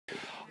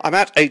I'm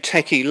at a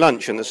Techy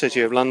lunch in the City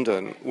of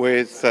London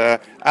with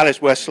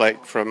Alice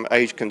Westlake from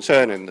Age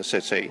Concern in the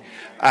city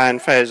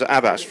and Faiz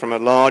Abbas from a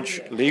large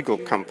legal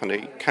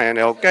company,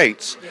 K&L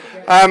Gates.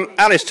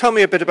 Alice, tell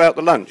me a bit about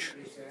the lunch.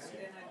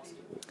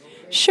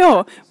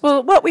 Sure.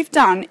 Well, what we've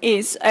done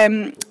is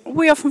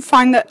we often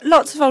find that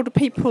lots of older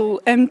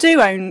people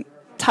do own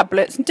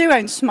tablets and do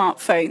own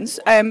smartphones,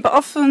 but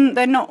often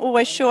they're not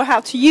always sure how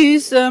to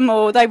use them,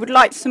 or they would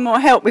like some more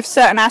help with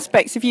certain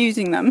aspects of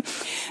using them.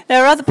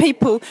 There are other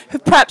people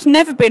who've perhaps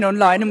never been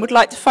online and would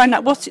like to find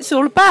out what it's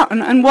all about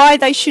and why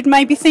they should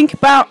maybe think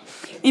about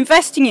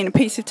investing in a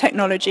piece of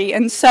technology.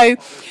 And so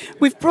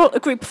we've brought a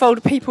group of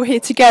older people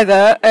here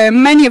together.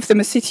 Many of them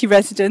are city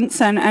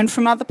residents and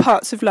from other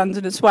parts of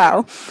London as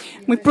well.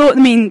 We've brought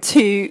them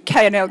into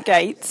K&L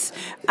Gates,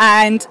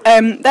 and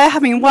they're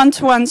having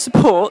one-to-one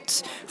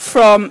support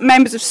from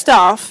members of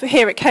staff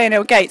here at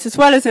K&L Gates, as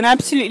well as an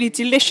absolutely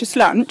delicious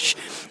lunch.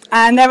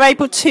 And they're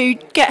able to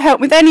get help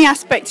with any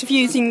aspect of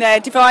using their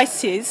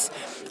devices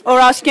or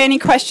asking any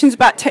questions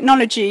about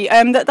technology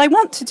that they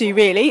want to do,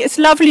 really. It's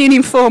lovely and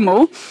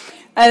informal,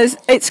 as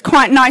it's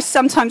quite nice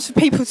sometimes for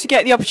people to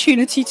get the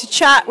opportunity to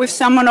chat with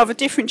someone of a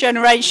different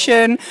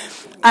generation.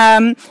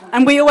 And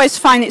we always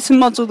find it's a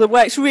model that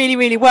works really,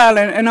 really well,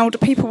 and older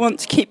people want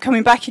to keep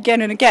coming back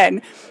again and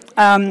again.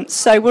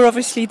 So we're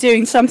obviously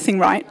doing something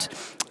right.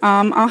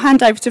 I'll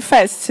hand over to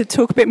Fez to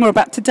talk a bit more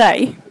about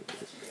today.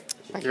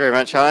 Thank you very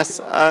much, Alice.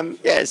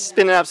 Yeah, it's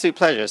been an absolute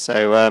pleasure.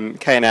 So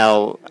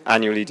K&L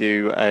annually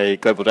do a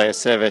Global Day of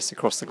Service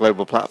across the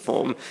global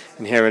platform,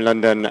 and here in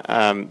London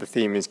the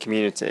theme is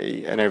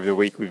community, and over the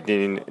week we've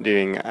been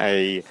doing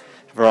a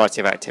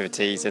variety of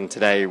activities, and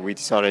today we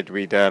decided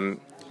we'd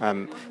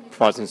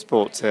provide some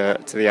support to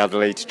the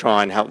elderly to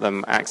try and help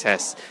them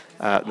access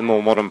the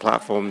more modern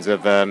platforms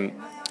of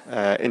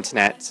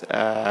internet,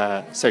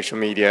 social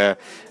media,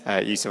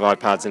 use of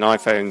iPads and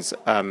iPhones,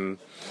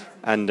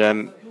 and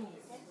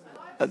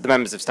the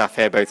members of staff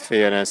here, both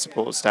Fiona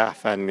support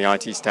staff and the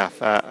IT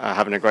staff, are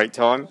having a great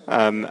time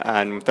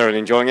and thoroughly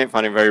enjoying it,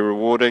 finding it very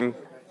rewarding,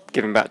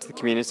 giving back to the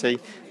community,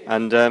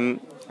 and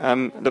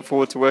look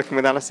forward to working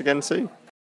with Alice again soon.